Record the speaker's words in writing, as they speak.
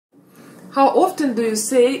How often do you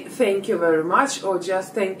say thank you very much or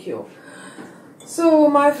just thank you? So,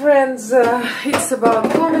 my friends, it's about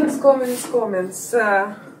comments.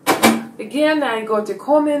 Again, I got a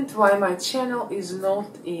comment why my channel is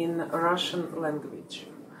not in Russian language.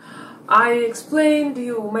 I explained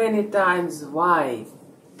you many times why.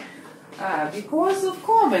 Because of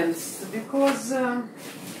comments. Because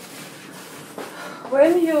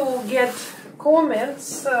when you get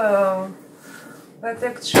comments that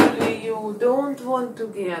actually you don't want to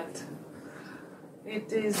get,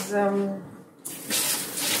 it is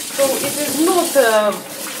so it is not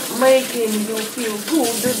making you feel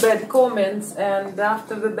good, the bad comments, and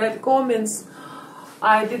after the bad comments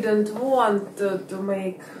I didn't want to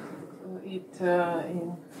make it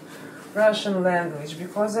in Russian language,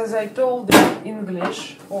 because as I told in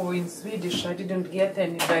English or in Swedish I didn't get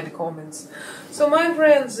any bad comments. So my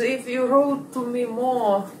friends, if you wrote to me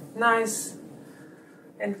more nice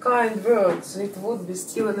and kind words, it would be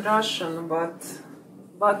still in Russian, but.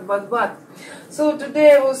 So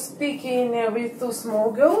today I was speaking with two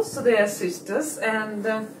small girls, they are sisters, and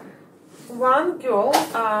one girl,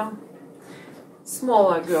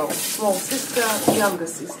 smaller girl, small sister, younger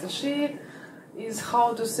sister, she is,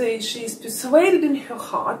 how to say, she is persuaded in her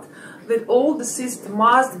heart that older sister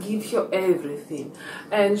must give her everything,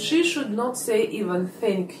 and she should not say even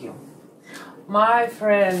thank you. My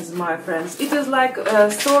friends, it is like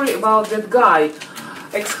a story about that guy,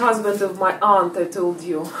 ex-husband of my aunt. I told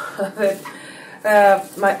you that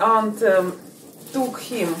my aunt took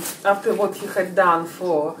him after what he had done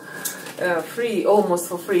for free, almost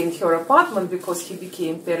for free, in her apartment, because he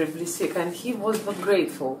became terribly sick and he was not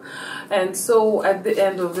grateful. And so at the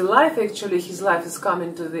end of the life, actually his life is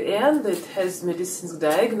coming to the end, it has medicines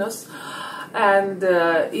diagnosed, and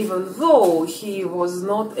even though he was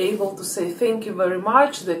not able to say thank you very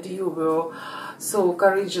much, that you were so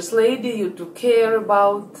courageous lady, you took care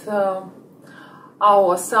about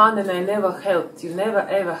our son, and I never helped you, never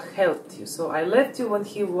ever helped you. So I left you when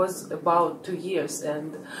he was about 2 years,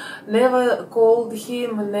 and never called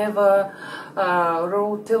him, never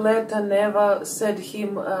wrote a letter, never said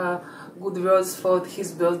him good words for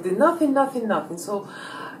his birthday, nothing. So,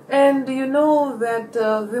 and you know that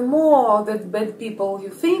the more that bad people you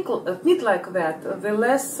think like that, the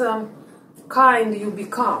less kind you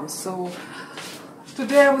become. So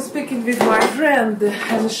today I was speaking with my friend,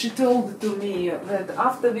 and she told to me that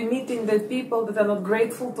after we meeting the people that are not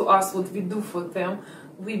grateful to us what we do for them,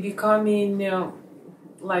 we becoming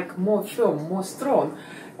like more firm, more strong.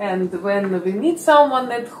 And when we meet someone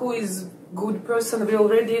that who is good person, we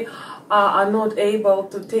already are not able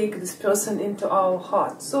to take this person into our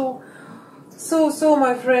heart. So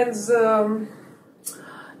my friends,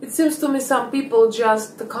 it seems to me some people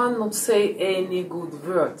just cannot say any good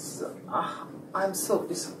words. I'm so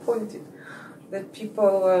disappointed that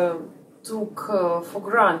people took for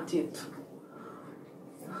granted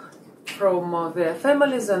from their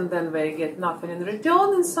families, and then they get nothing in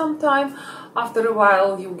return, and sometime after a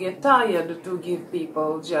while you get tired to give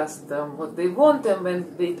people just what they want, and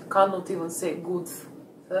when they cannot even say good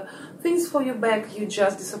things for you back, you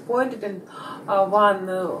just disappointed, and one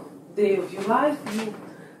day of your life you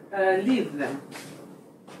leave them.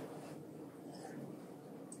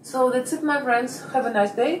 So that's it, my friends. Have a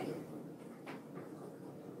nice day.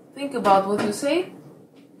 Think about what you say,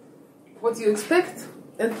 what you expect,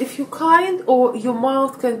 and if you're kind, or your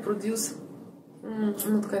mouth can produce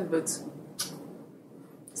not kind words.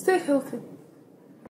 Stay healthy.